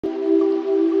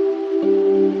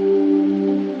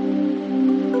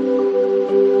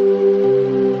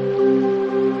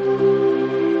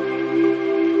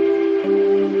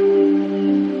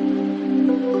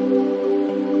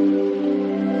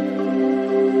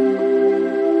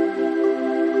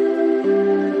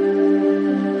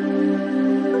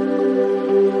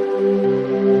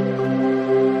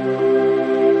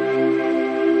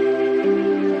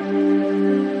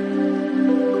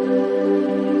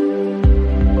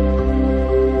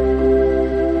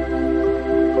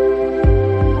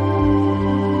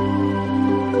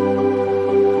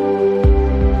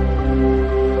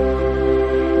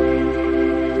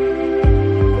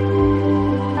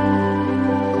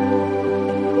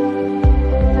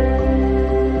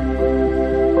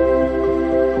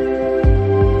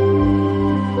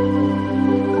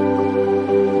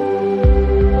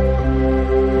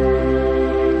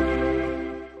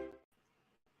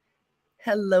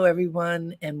Hello,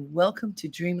 everyone, and welcome to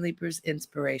Dream Leapers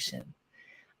Inspiration.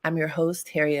 I'm your host,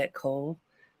 Harriet Cole.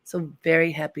 So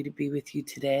very happy to be with you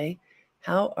today.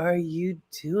 How are you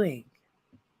doing?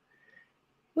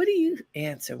 What do you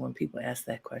answer when people ask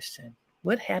that question?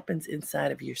 What happens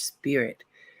inside of your spirit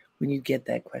when you get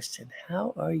that question?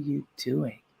 How are you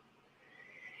doing?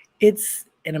 It's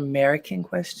an American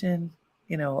question.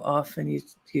 Often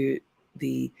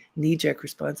the knee-jerk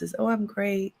response is, "Oh, I'm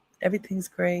great. Everything's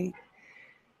great."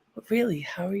 But really,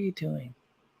 how are you doing?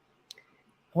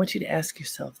 I want you to ask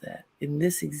yourself that in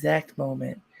this exact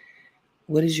moment.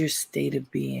 What is your state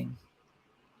of being?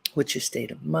 What's your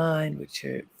state of mind? What's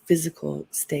your physical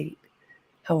state?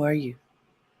 How are you?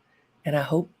 And I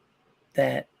hope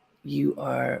that you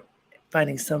are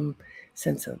finding some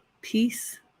sense of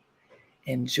peace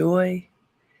and joy.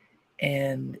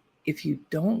 And if you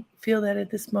don't feel that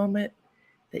at this moment,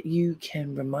 that you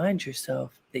can remind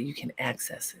yourself that you can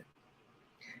access it.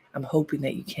 I'm hoping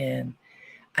that you can.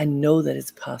 I know that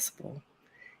it's possible.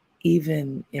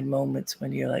 Even in moments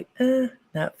when you're like,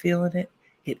 not feeling it,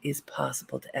 it is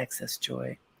possible to access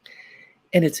joy.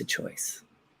 And it's a choice.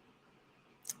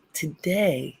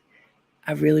 Today,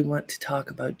 I really want to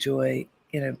talk about joy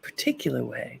in a particular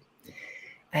way.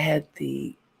 I had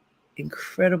the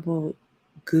incredible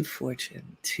good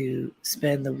fortune to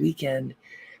spend the weekend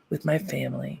with my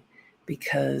family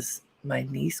because my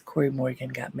niece, Corey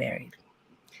Morgan, got married.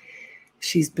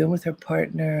 She's been with her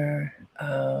partner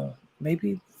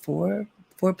maybe four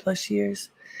plus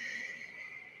years.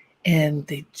 And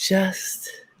they just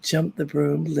jumped the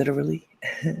broom, literally,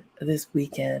 this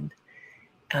weekend.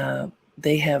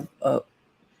 They have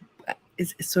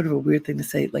it's sort of a weird thing to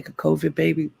say, like a COVID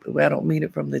baby. I don't mean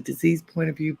it from the disease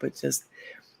point of view, but just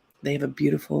they have a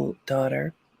beautiful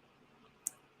daughter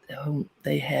whom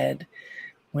they had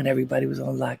when everybody was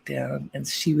on lockdown, and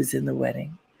she was in the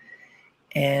wedding.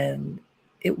 And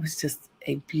it was just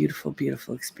a beautiful,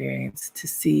 beautiful experience to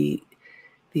see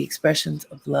the expressions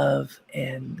of love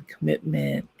and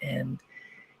commitment and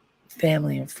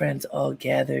family and friends all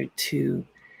gathered to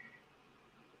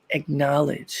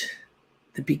acknowledge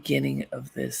the beginning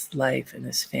of this life and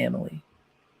this family.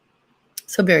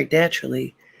 So very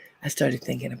naturally, I started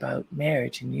thinking about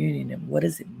marriage and union and what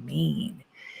does it mean?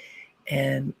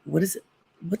 And what does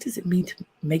it mean to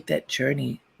make that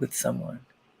journey with someone?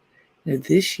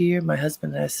 This year, my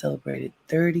husband and I celebrated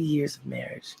 30 years of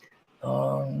marriage.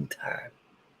 Long time.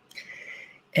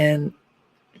 And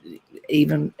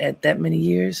even at that many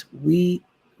years, we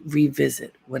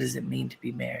revisit what does it mean to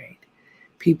be married.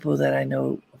 People that I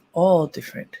know of all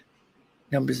different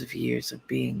numbers of years of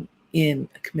being in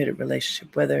a committed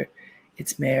relationship, whether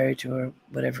it's marriage or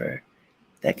whatever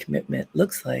that commitment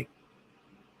looks like,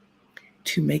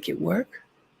 to make it work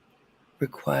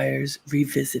requires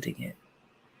revisiting it,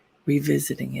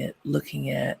 looking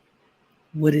at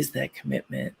what is that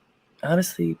commitment.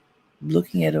 Honestly,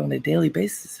 looking at it on a daily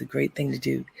basis is a great thing to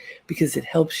do because it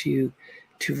helps you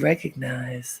to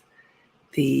recognize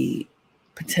the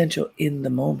potential in the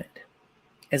moment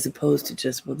as opposed to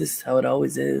just, well, this is how it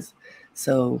always is,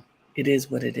 so it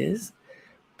is what it is.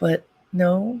 But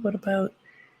no, what about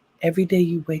every day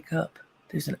you wake up,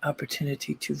 there's an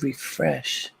opportunity to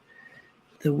refresh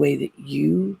the way that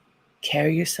you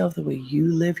carry yourself, the way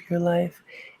you live your life,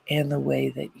 and the way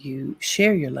that you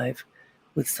share your life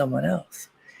with someone else.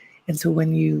 And so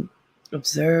when you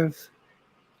observe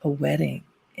a wedding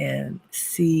and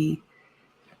see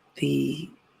the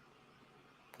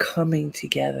coming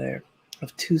together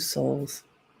of two souls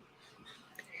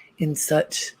in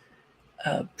such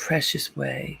a precious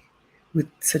way with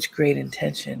such great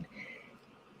intention,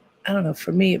 I don't know,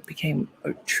 for me, it became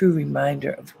a true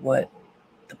reminder of what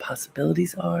the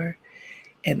possibilities are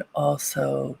and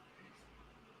also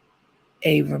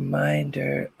a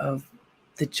reminder of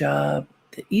the job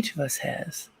that each of us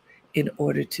has in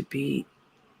order to be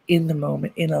in the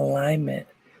moment, in alignment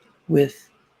with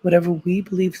whatever we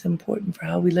believe is important for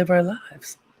how we live our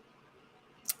lives.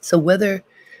 So whether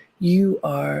you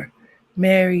are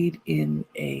married in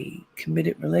a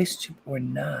committed relationship or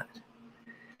not,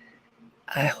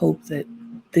 I hope that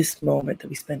this moment that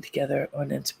we spend together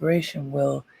on inspiration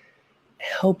will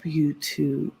help you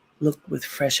to look with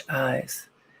fresh eyes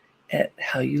at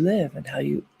how you live and how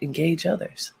you engage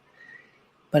others.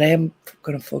 But I am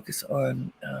going to focus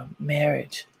on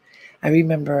marriage. I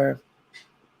remember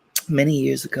many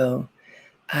years ago,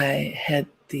 I had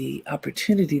the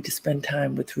opportunity to spend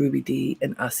time with Ruby Dee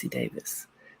and Ossie Davis.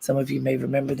 Some of you may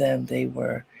remember them. They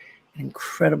were an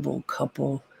incredible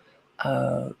couple,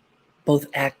 both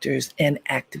actors and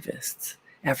activists,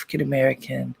 African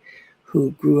American,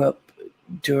 who grew up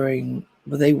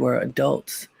they were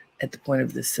adults at the point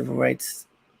of the civil rights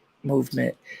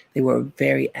movement. They were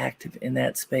very active in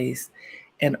that space,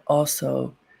 and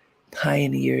also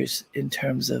pioneers in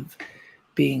terms of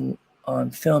being on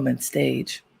film and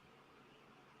stage.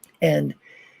 And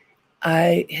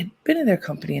I had been in their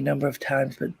company a number of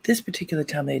times, but this particular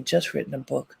time they had just written a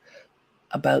book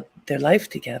about their life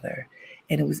together.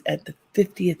 And it was at the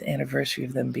 50th anniversary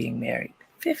of them being married.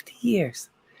 50 years.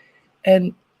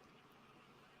 And,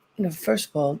 first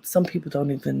of all, some people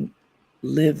don't even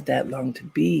live that long to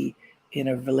be in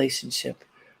a relationship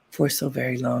for so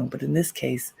very long. But in this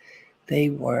case,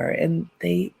 they were, and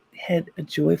they had a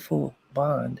joyful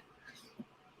bond.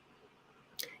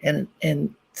 And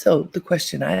so the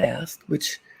question I asked,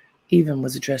 which even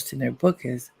was addressed in their book,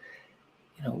 is,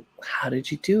 how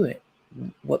did you do it?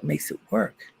 What makes it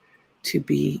work to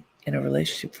be in a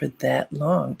relationship for that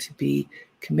long, to be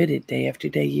committed day after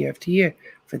day, year after year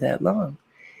for that long?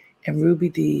 And Ruby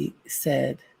Dee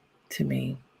said to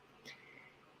me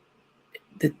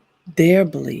that their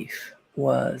belief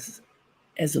was,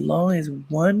 as long as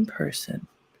one person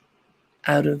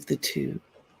out of the two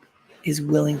is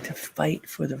willing to fight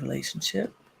for the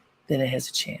relationship, then it has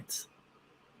a chance.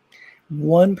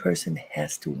 One person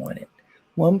has to want it.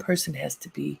 One person has to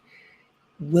be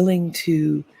willing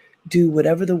to do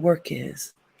whatever the work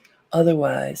is.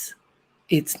 Otherwise,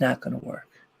 it's not going to work.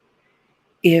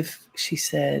 If, she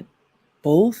said,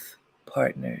 both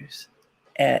partners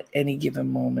at any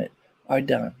given moment are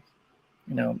done,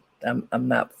 I'm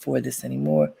not for this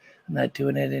anymore, I'm not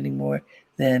doing it anymore,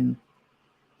 then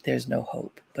there's no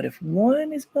hope. But if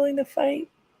one is willing to fight,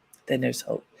 then there's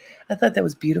hope. I thought that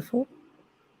was beautiful.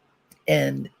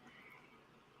 And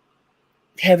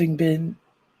having been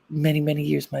many, many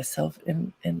years myself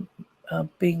in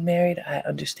being married, I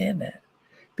understand that.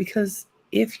 Because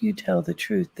if you tell the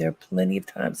truth, there are plenty of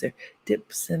times, there are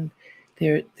dips and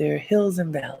there are hills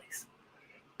and valleys.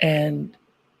 And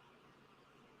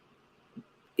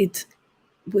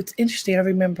what's interesting, I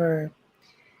remember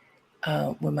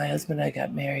when my husband and I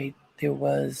got married, there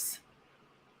was,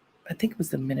 I think it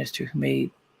was the minister who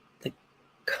made the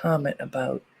comment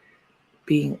about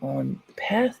being on the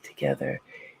path together,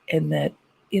 and that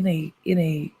in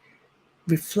a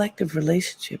reflective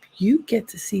relationship, you get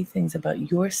to see things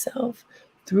about yourself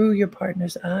through your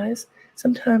partner's eyes.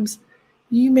 Sometimes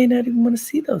you may not even want to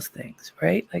see those things,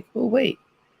 right? Like, oh, wait,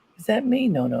 is that me?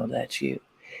 No, that's you.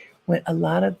 When a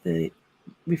lot of the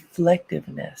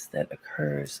reflectiveness that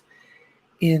occurs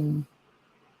in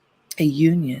a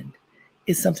union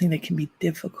is something that can be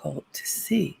difficult to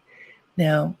see.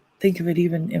 Now, think of it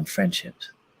even in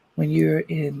friendships. When you're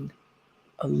in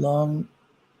a long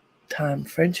time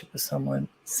friendship with someone,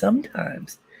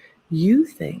 sometimes you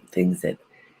think things that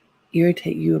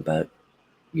irritate you about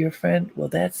your friend, well,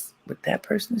 that's what that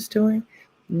person is doing,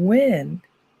 when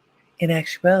in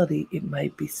actuality, it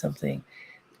might be something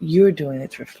you're doing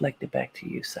that's reflected back to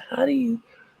you. So how do you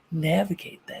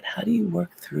navigate that? How do you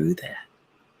work through that?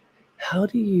 How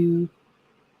do you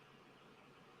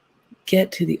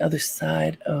get to the other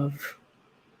side of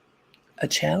a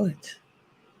challenge?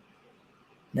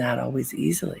 Not always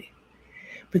easily.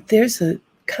 But there's a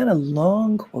kind of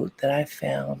long quote that I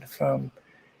found from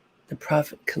the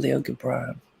Prophet Khalil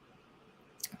Gibran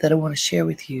that I want to share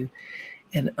with you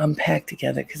and unpack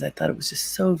together, because I thought it was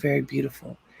just so very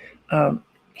beautiful.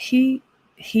 He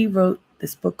wrote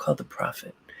this book called The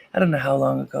Prophet. I don't know how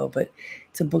long ago, but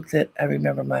it's a book that I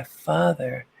remember my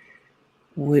father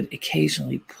would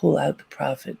occasionally pull out The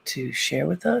Prophet to share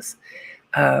with us.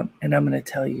 And I'm going to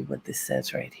tell you what this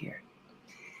says right here.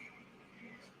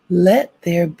 Let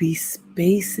there be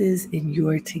spaces in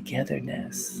your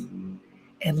togetherness,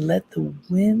 and let the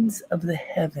winds of the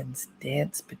heavens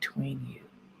dance between you.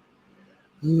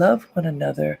 Love one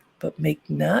another, but make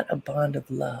not a bond of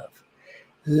love.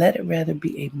 Let it rather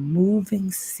be a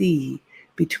moving sea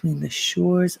between the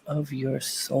shores of your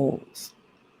souls.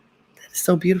 That is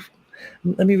so beautiful.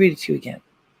 Let me read it to you again.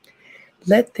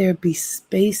 Let there be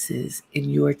spaces in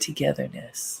your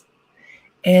togetherness,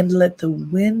 and let the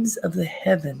winds of the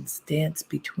heavens dance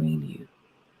between you.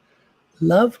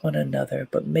 Love one another,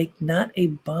 but make not a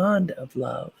bond of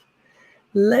love.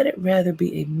 Let it rather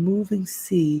be a moving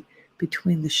sea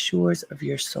between the shores of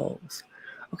your souls.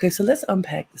 Okay, so let's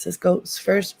unpack this. Let's go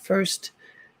first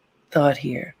thought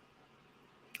here.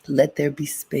 Let there be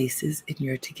spaces in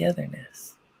your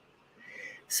togetherness.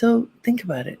 So think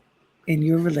about it in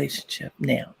your relationship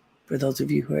now. For those of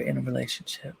you who are in a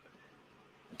relationship,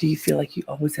 do you feel like you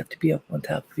always have to be up on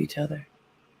top of each other?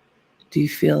 Do you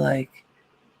feel like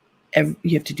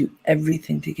you have to do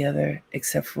everything together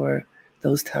except for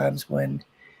those times when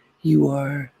you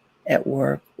are at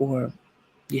work or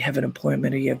You have an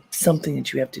appointment or you have something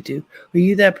that you have to do? Are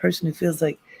you that person who feels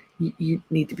like you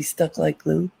need to be stuck like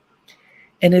glue?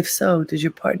 And if so, does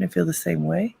your partner feel the same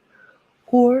way?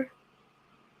 Or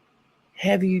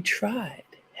have you tried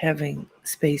having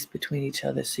space between each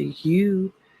other so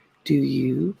you do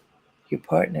you, your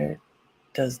partner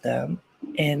does them,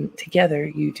 and together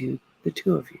you do the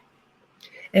two of you?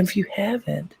 And if you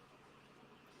haven't,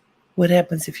 what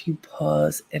happens if you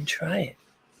pause and try it?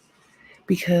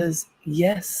 Because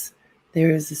yes,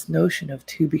 there is this notion of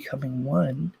two becoming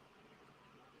one,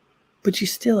 but you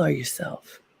still are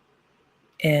yourself.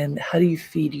 And how do you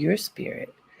feed your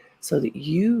spirit so that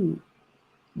you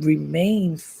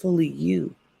remain fully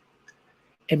you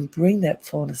and bring that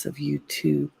fullness of you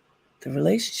to the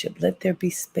relationship? Let there be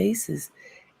spaces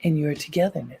in your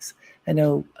togetherness. I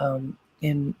know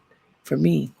for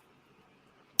me,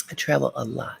 I travel a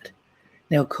lot.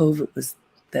 Now, COVID was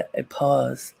that a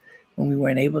pause when we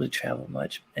weren't able to travel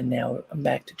much, and now I'm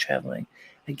back to traveling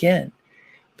again.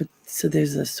 But so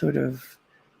there's a sort of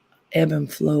ebb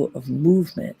and flow of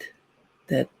movement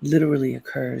that literally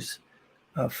occurs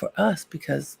for us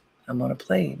because I'm on a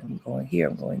plane, I'm going here,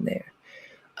 I'm going there.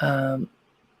 Um,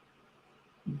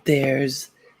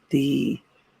 there's the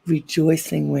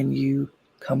rejoicing when you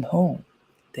come home.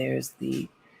 There's the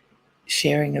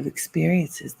sharing of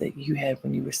experiences that you had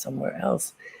when you were somewhere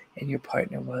else and your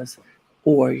partner was,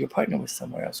 or your partner was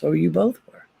somewhere else, or you both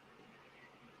were.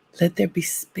 Let there be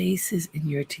spaces in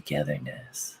your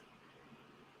togetherness.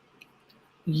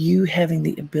 You having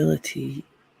the ability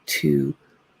to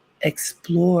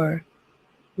explore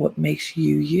what makes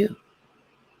you you,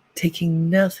 taking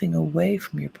nothing away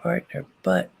from your partner,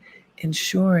 but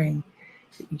ensuring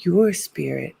that your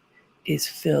spirit is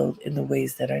filled in the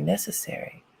ways that are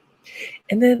necessary.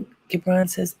 And then Gibran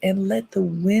says, and let the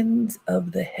winds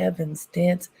of the heavens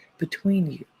dance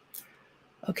between you.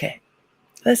 Okay,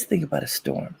 let's think about a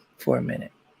storm for a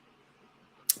minute.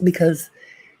 Because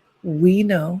we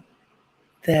know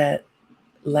that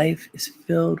life is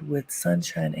filled with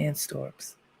sunshine and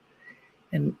storms.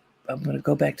 And I'm going to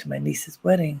go back to my niece's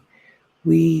wedding.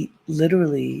 We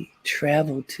literally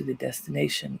traveled to the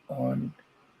destination on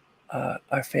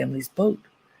our family's boat.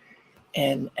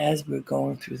 And as we're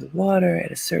going through the water,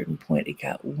 at a certain point, it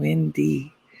got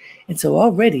windy. And so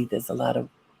already there's a lot of,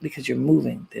 because you're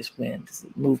moving, there's wind, there's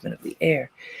movement of the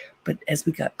air. But as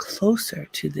we got closer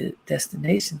to the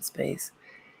destination space,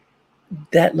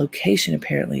 that location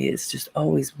apparently is just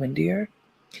always windier.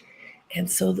 And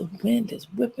so the wind is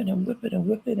whipping and whipping and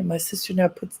whipping. And my sister now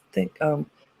puts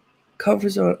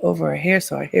covers over our hair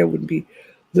so our hair wouldn't be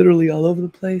literally all over the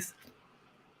place.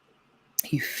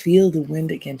 You feel the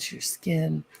wind against your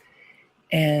skin.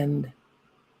 And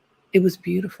it was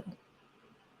beautiful.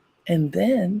 And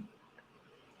then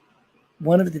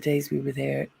one of the days we were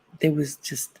there was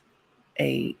just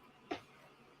a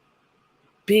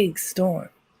big storm.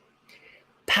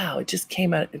 Pow, it just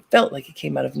came out. It felt like it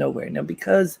came out of nowhere. Now,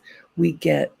 because we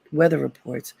get weather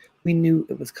reports, we knew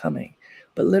it was coming.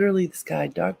 But literally the sky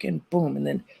darkened, boom, and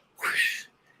then whoosh,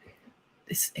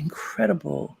 this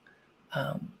incredible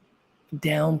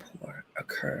downpour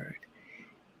occurred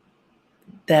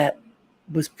that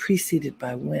was preceded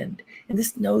by wind. And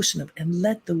this notion of, and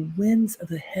let the winds of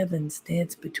the heavens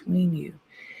dance between you.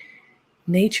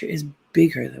 Nature is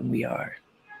bigger than we are.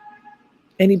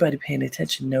 Anybody paying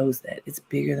attention knows that it's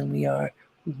bigger than we are.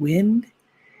 Wind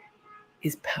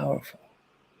is powerful.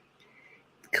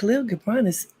 Khalil Gibran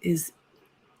is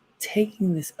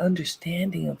taking this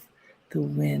understanding of the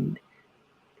wind,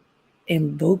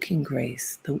 invoking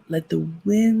grace. Let the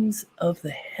winds of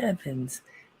the heavens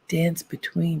dance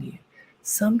between you.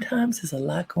 Sometimes there's a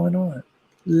lot going on.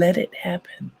 Let it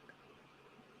happen.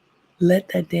 Let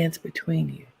that dance between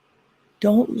you.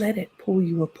 Don't let it pull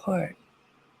you apart,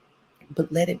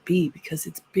 but let it be, because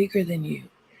it's bigger than you.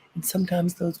 And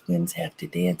sometimes those winds have to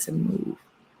dance and move.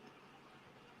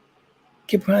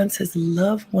 Gibran says,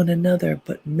 love one another,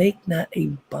 but make not a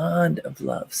bond of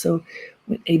love. So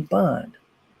a bond,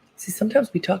 see,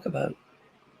 sometimes we talk about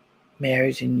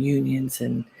marriage and unions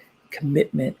and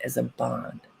commitment as a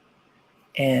bond.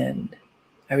 And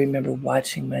I remember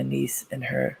watching my niece and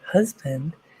her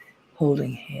husband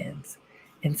holding hands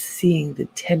and seeing the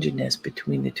tenderness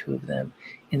between the two of them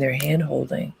in their hand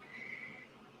holding.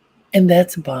 And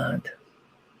that's a bond.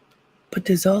 But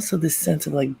there's also this sense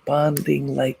of like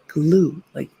bonding like glue,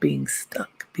 like being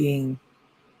stuck, being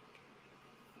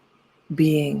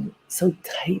so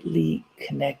tightly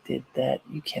connected that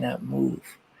you cannot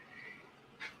move.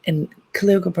 And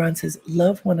Khalil Gibran says,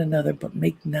 love one another, but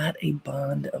make not a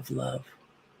bond of love.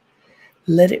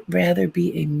 Let it rather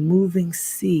be a moving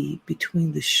sea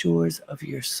between the shores of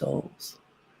your souls.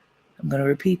 I'm going to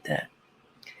repeat that.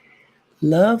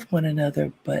 Love one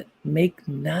another, but make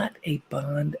not a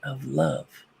bond of love.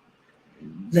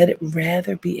 Let it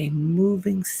rather be a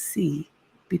moving sea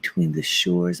between the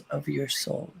shores of your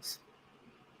souls.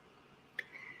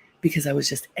 Because I was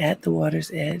just at the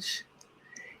water's edge,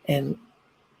 and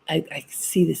I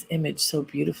see this image so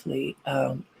beautifully.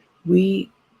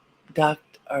 We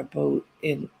docked our boat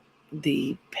in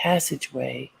the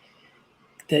passageway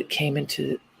that came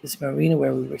into this marina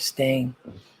where we were staying.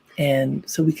 And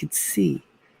so we could see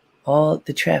all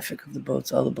the traffic of the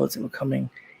boats, all the boats that were coming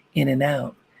in and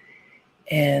out.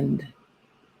 And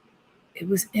it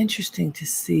was interesting to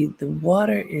see the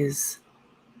water is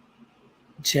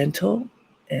gentle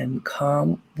and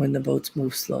calm when the boats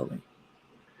move slowly.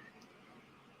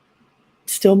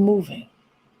 Still moving.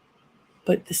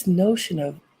 But this notion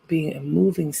of being a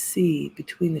moving sea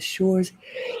between the shores,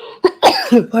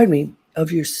 pardon me,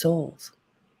 of your souls.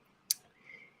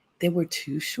 There were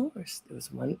two shores. There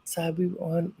was one side we were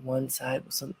on, one side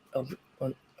was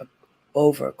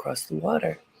over across the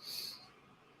water.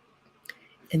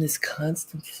 And this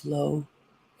constant flow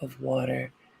of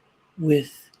water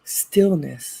with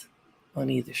stillness on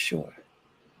either shore.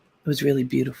 It was really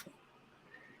beautiful.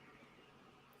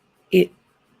 It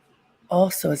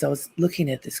also, as I was looking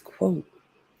at this quote,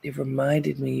 it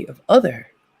reminded me of other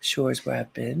shores where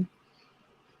I've been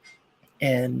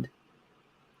and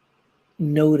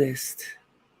noticed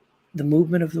the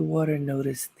movement of the water,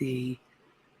 noticed the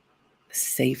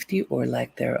safety or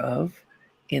lack thereof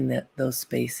in those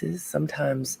spaces.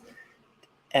 Sometimes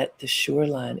at the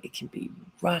shoreline, it can be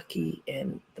rocky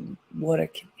and the water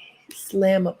can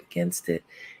slam up against it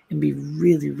and be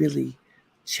really, really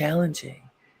challenging,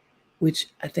 which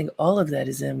I think all of that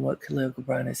is in what Khalil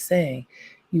Gibran is saying.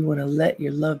 You want to let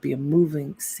your love be a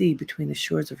moving sea between the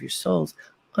shores of your souls,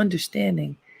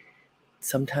 understanding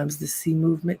sometimes the sea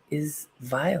movement is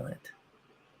violent.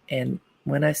 And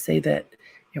when I say that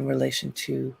in relation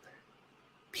to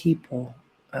people,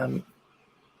 I'm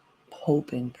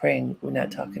hoping, praying, we're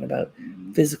not talking about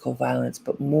physical violence,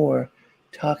 but more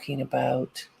talking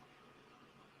about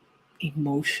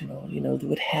emotional.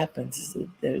 What happens is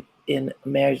that in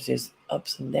marriage there's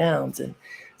ups and downs, and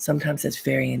sometimes that's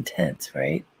very intense,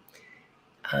 right?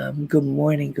 Good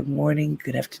morning,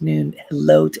 good afternoon.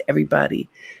 Hello to everybody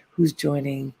who's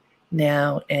joining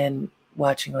now and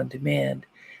watching on demand.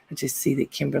 I just see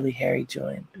that Kimberly Harry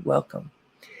joined. Welcome.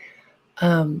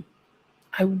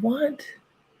 I want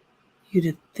you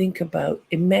to think about,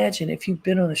 imagine if you've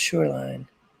been on a shoreline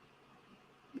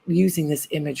using this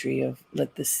imagery of let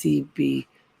it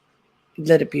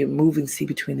be a moving sea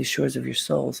between the shores of your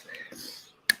souls.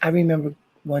 I remember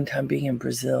one time being in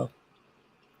Brazil,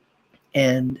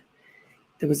 and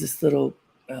there was this little,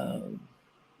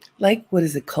 what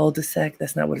is it, cul-de-sac?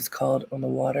 That's not what it's called on the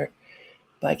water,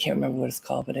 but I can't remember what it's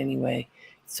called. But anyway,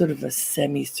 sort of a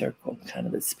semicircle, kind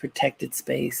of this protected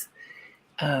space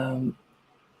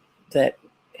that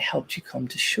helped you come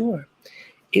to shore.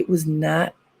 It was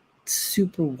not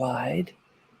super wide,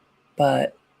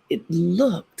 but it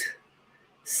looked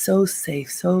so safe,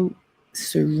 so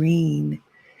serene,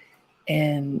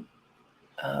 and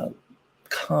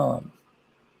calm.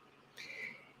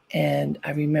 And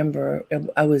I remember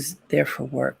I was there for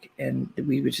work, and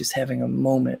we were just having a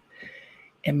moment.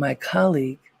 And my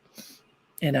colleague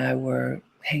and I were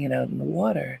hanging out in the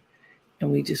water, and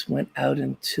we just went out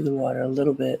into the water a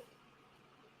little bit.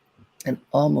 And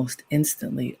almost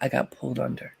instantly, I got pulled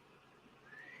under.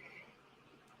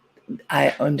 I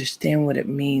understand what it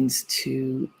means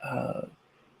to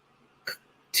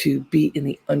be in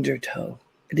the undertow.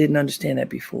 I didn't understand that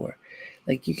before.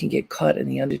 Like, you can get caught in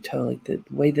the undertow, like the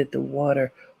way that the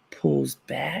water pulls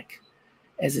back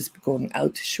as it's going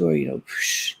out to shore,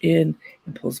 in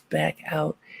and pulls back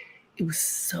out. It was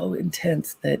so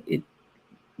intense that it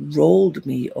rolled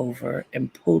me over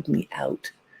and pulled me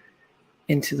out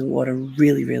into the water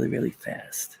really, really, really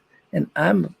fast. And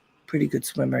I'm a pretty good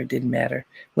swimmer. It didn't matter.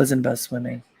 It wasn't about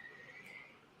swimming.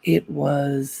 It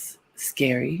was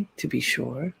scary, to be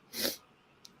sure.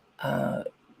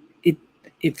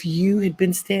 If you had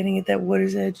been standing at that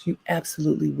water's edge, you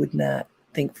absolutely would not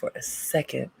think for a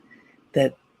second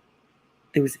that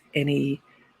there was any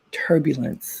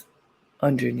turbulence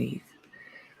underneath.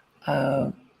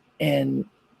 And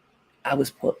I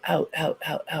was pulled out,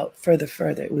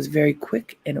 further. It was very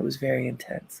quick and it was very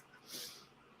intense.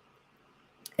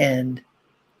 And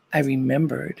I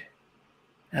remembered,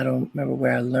 I don't remember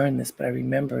where I learned this, but I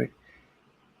remembered,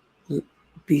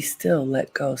 be still,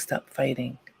 let go, stop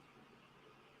fighting.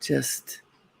 Just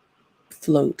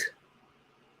float.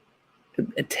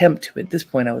 Attempt to, at this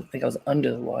point, I would think I was under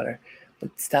the water,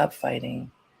 but stop fighting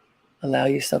Allow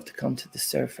yourself to come to the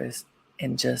surface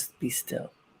and just be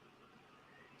still.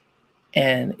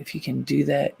 And if you can do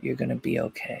that, you're going to be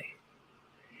okay.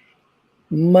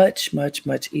 Much, much,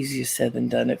 much easier said than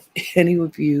done. If any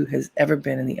of you has ever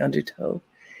been in the undertow,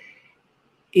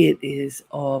 it is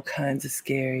all kinds of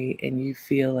scary and you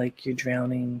feel like you're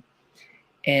drowning,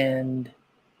 and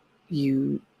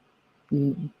you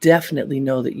definitely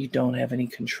know that you don't have any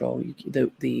control.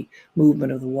 The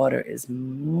movement of the water is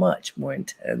much more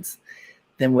intense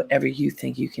than whatever you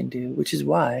think you can do, which is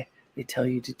why they tell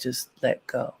you to just let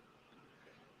go.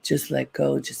 Just let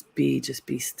go, just be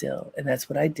still. And that's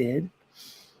what I did.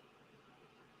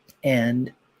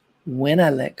 And when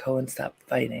I let go and stopped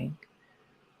fighting,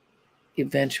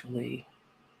 eventually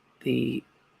the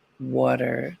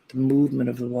movement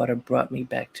of the water brought me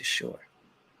back to shore.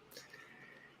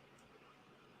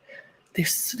 There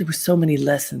were so many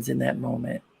lessons in that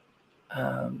moment.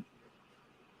 I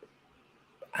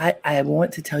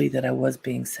want to tell you that I was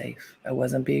being safe. I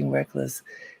wasn't being reckless.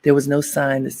 There was no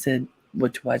sign that said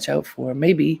what to watch out for.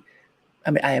 Maybe,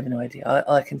 I have no idea.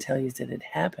 All I can tell you is that it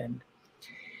happened.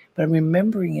 But I'm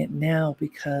remembering it now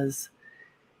because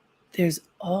there's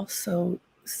also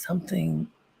something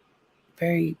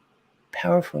very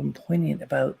powerful and poignant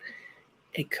about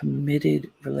a committed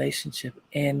relationship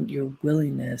and your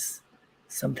willingness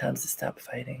sometimes to stop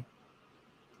fighting,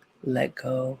 let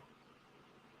go,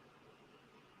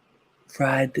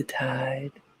 ride the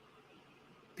tide,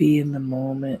 be in the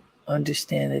moment,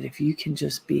 understand that if you can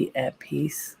just be at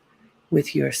peace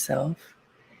with yourself,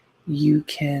 you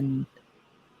can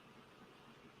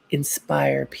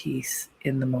inspire peace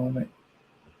in the moment.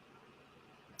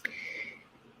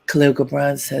 Khalil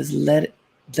Gibran says, let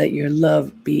your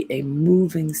love be a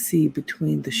moving sea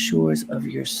between the shores of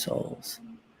your souls.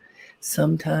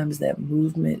 Sometimes that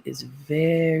movement is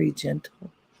very gentle,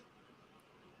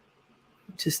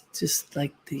 just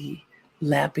like the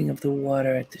lapping of the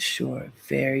water at the shore,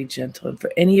 very gentle. And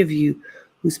for any of you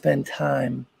who spend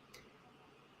time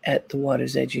at the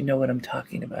water's edge, you know what I'm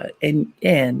talking about.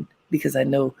 And because I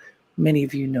know many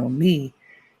of you know me,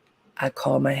 I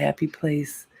call my happy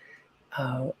place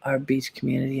our beach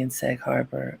community in Sag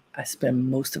Harbor. I spend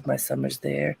most of my summers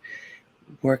there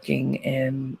working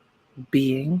and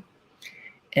being,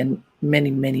 and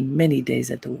many, many, many days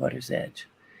at the water's edge.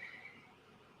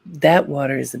 That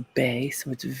water is a bay, so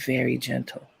it's very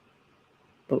gentle.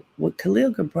 But what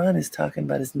Khalil Gibran is talking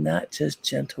about is not just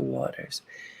gentle waters.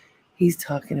 He's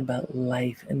talking about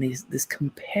life and this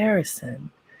comparison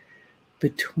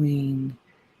between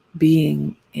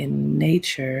being in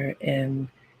nature and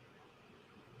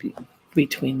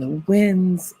between the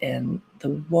winds and the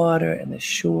water and the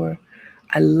shore.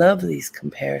 I love these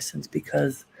comparisons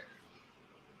because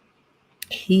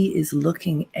he is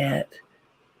looking at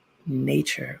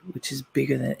nature, which is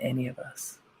bigger than any of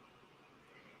us.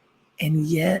 And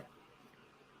yet,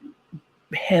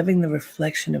 having the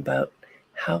reflection about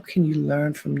how can you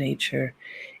learn from nature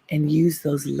and use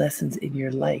those lessons in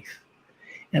your life.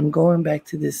 And I'm going back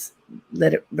to this,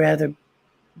 let it rather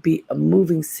be a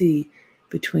moving sea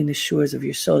between the shores of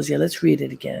your souls. Yeah, let's read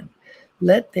it again.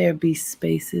 Let there be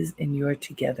spaces in your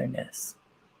togetherness.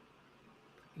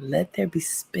 Let there be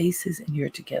spaces in your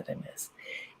togetherness.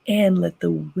 And let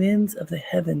the winds of the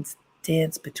heavens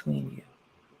dance between you.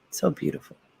 So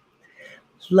beautiful.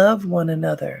 Love one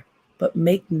another, but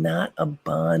make not a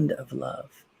bond of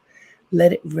love.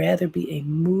 Let it rather be a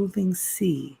moving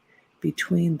sea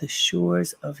between the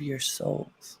shores of your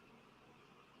souls.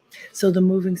 So the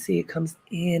moving sea, it comes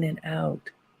in and out.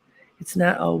 It's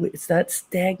not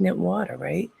stagnant water,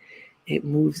 right? It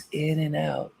moves in and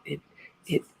out.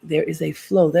 There is a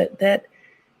flow. That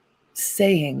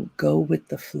saying, go with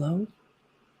the flow,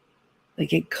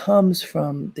 like it comes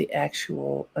from the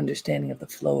actual understanding of the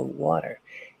flow of water.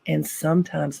 And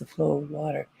sometimes the flow of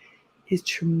water is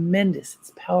tremendous.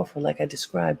 It's powerful, like I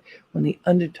described when the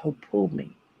undertow pulled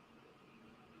me.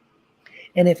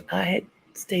 And if I had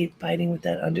stayed fighting with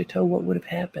that undertow, what would have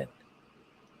happened?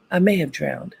 I may have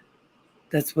drowned.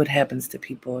 That's what happens to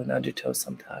people in undertow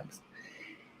sometimes.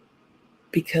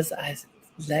 Because I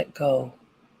let go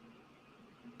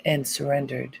and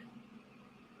surrendered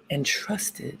and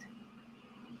trusted.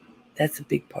 That's a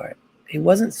big part. It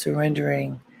wasn't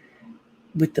surrendering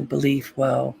with the belief,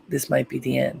 well, this might be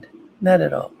the end. Not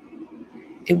at all.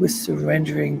 It was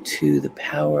surrendering to the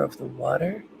power of the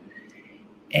water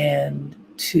and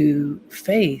to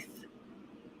faith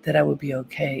that I would be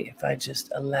okay if I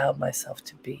just allowed myself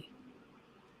to be.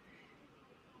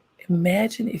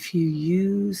 Imagine if you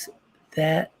use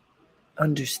that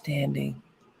understanding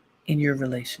in your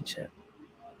relationship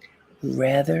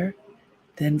rather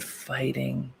than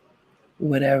fighting,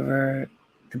 whatever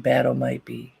the battle might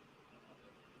be.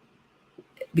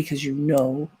 Because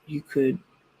you could,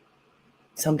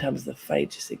 sometimes the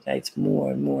fight just ignites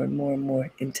more and more and more and more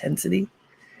intensity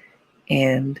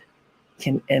and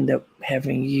can end up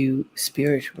having you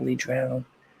spiritually drown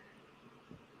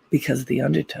because of the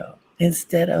undertow.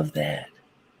 Instead of that,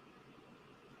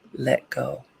 let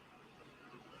go.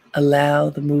 Allow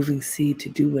the moving sea to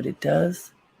do what it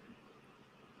does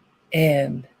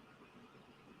and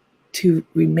to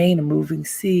remain a moving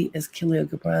sea, as Khalil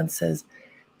Gibran says,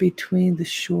 between the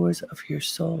shores of your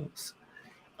souls.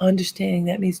 Understanding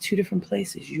that means two different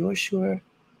places, your shore,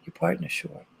 your partner's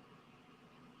shore.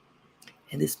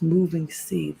 And this moving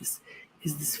sea,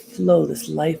 this flow, this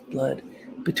lifeblood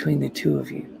between the two of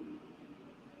you.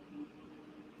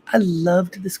 I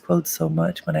loved this quote so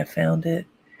much when I found it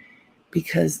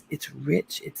because it's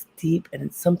rich, it's deep, and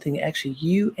it's something actually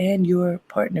you and your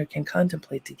partner can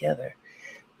contemplate together.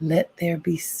 Let there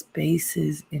be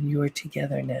spaces in your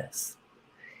togetherness,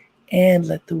 and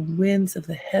let the winds of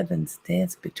the heavens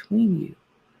dance between you.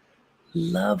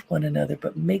 Love one another,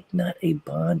 but make not a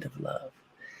bond of love.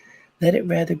 Let it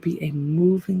rather be a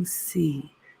moving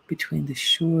sea between the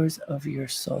shores of your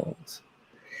souls.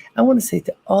 I want to say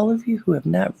to all of you who have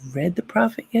not read The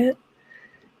Prophet yet,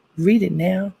 read it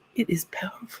now. It is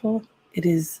powerful. It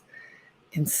is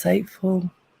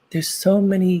insightful. There's so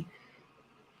many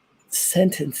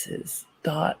sentences,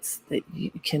 thoughts that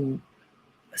you can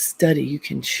study, you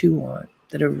can chew on,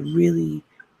 that are really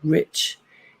rich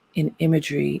in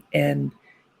imagery. And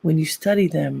when you study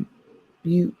them,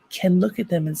 you can look at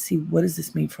them and see, what does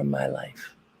this mean for my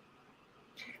life?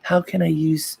 How can I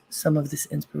use some of this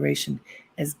inspiration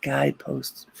as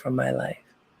guideposts for my life?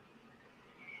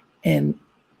 And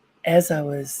as I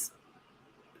was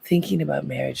thinking about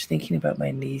marriage, thinking about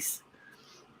my niece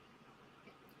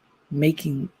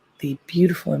making the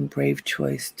beautiful and brave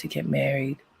choice to get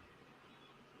married,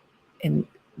 and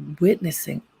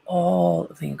witnessing all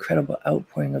of the incredible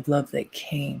outpouring of love that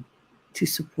came to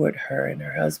support her and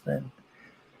her husband,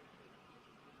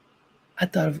 I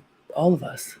thought of all of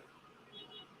us.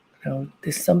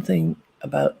 There's something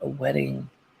about a wedding,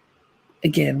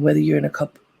 again, whether you're in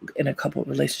a couple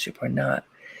relationship or not,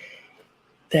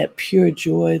 that pure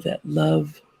joy, that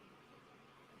love,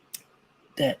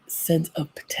 that sense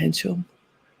of potential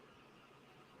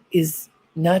is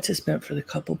not just meant for the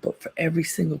couple, but for every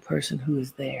single person who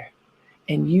is there.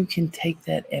 And you can take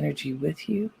that energy with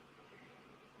you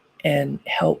and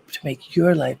help to make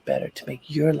your life better, to make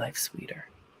your life sweeter.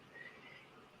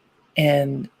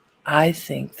 And I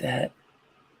think that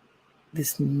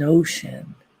this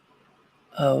notion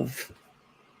of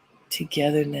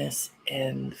togetherness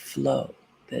and flow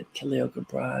that Khalil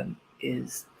Gibran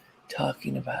is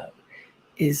talking about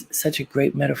is such a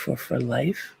great metaphor for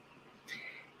life.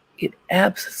 It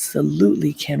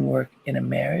absolutely can work in a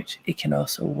marriage. It can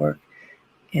also work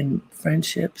in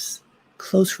friendships,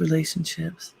 close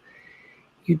relationships.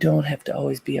 You don't have to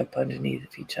always be up underneath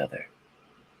of each other.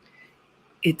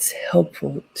 It's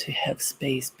helpful to have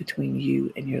space between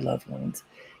you and your loved ones,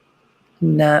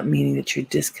 not meaning that you're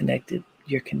disconnected,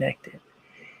 you're connected.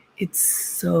 It's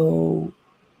so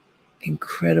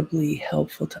incredibly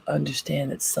helpful to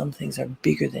understand that some things are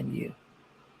bigger than you.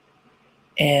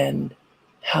 And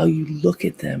how you look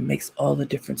at them makes all the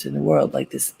difference in the world. Like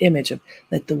this image of,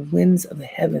 let the winds of the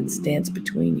heavens dance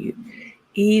between you.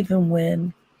 Even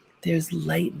when there's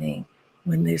lightning,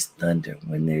 when there's thunder,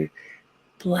 when there's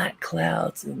black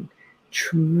clouds and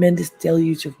tremendous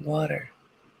deluge of water,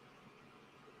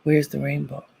 where's the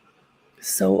rainbow?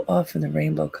 So often the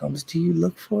rainbow comes. Do you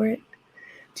look for it?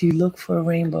 Do you look for a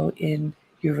rainbow in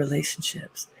your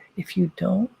relationships? If you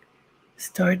don't,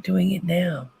 start doing it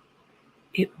now.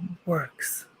 It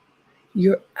works.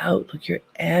 Your outlook, your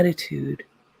attitude,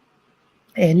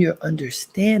 and your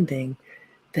understanding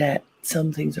that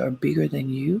some things are bigger than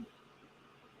you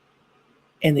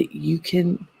and that you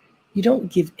don't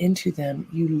give into them,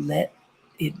 you let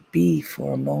it be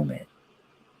for a moment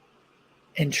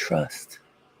and trust.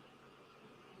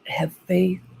 Have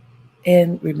faith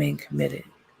and remain committed.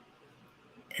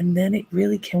 And then it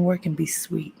really can work and be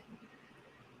sweet.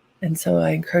 And so I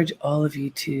encourage all of you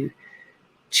to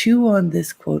chew on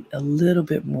this quote a little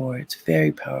bit more. It's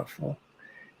very powerful.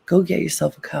 Go get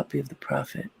yourself a copy of The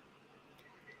Prophet.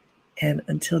 And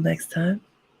until next time,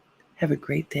 have a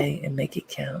great day and make it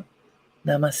count.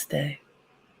 Namaste.